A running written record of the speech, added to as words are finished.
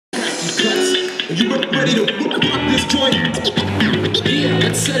some cuts. Are you ready to rock this joint? Yeah,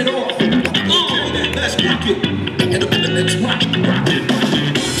 let's set it off. Oh, let's rock it. And let's rock it. Rock it.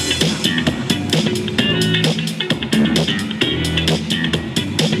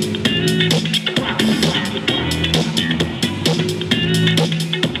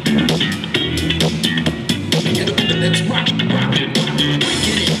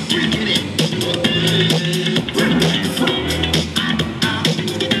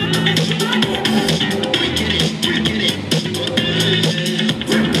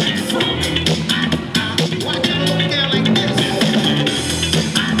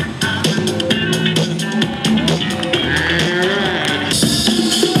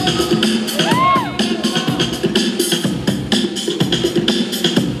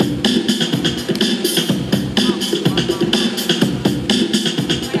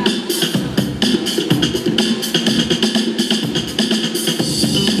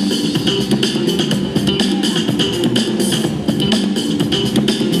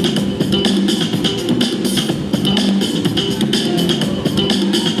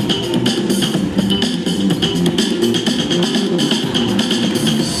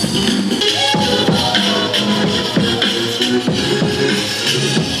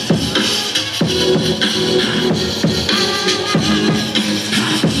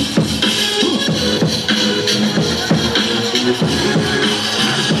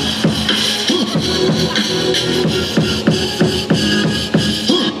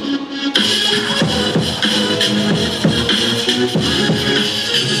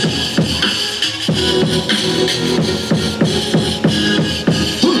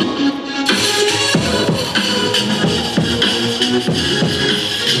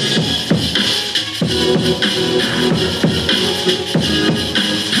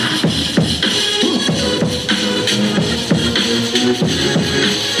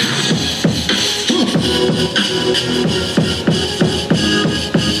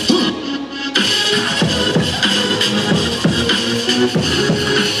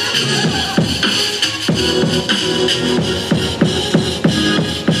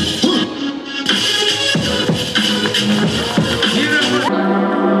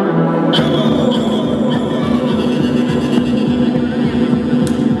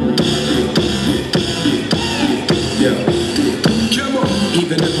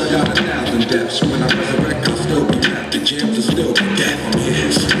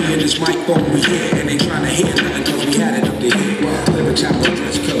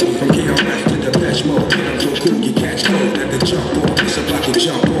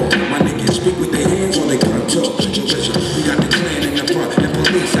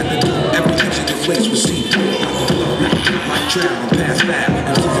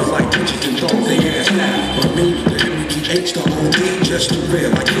 Just too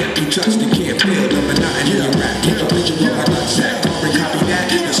real, I can't be touched and can't feel. No monotony in rap, can't picture what my nuts at.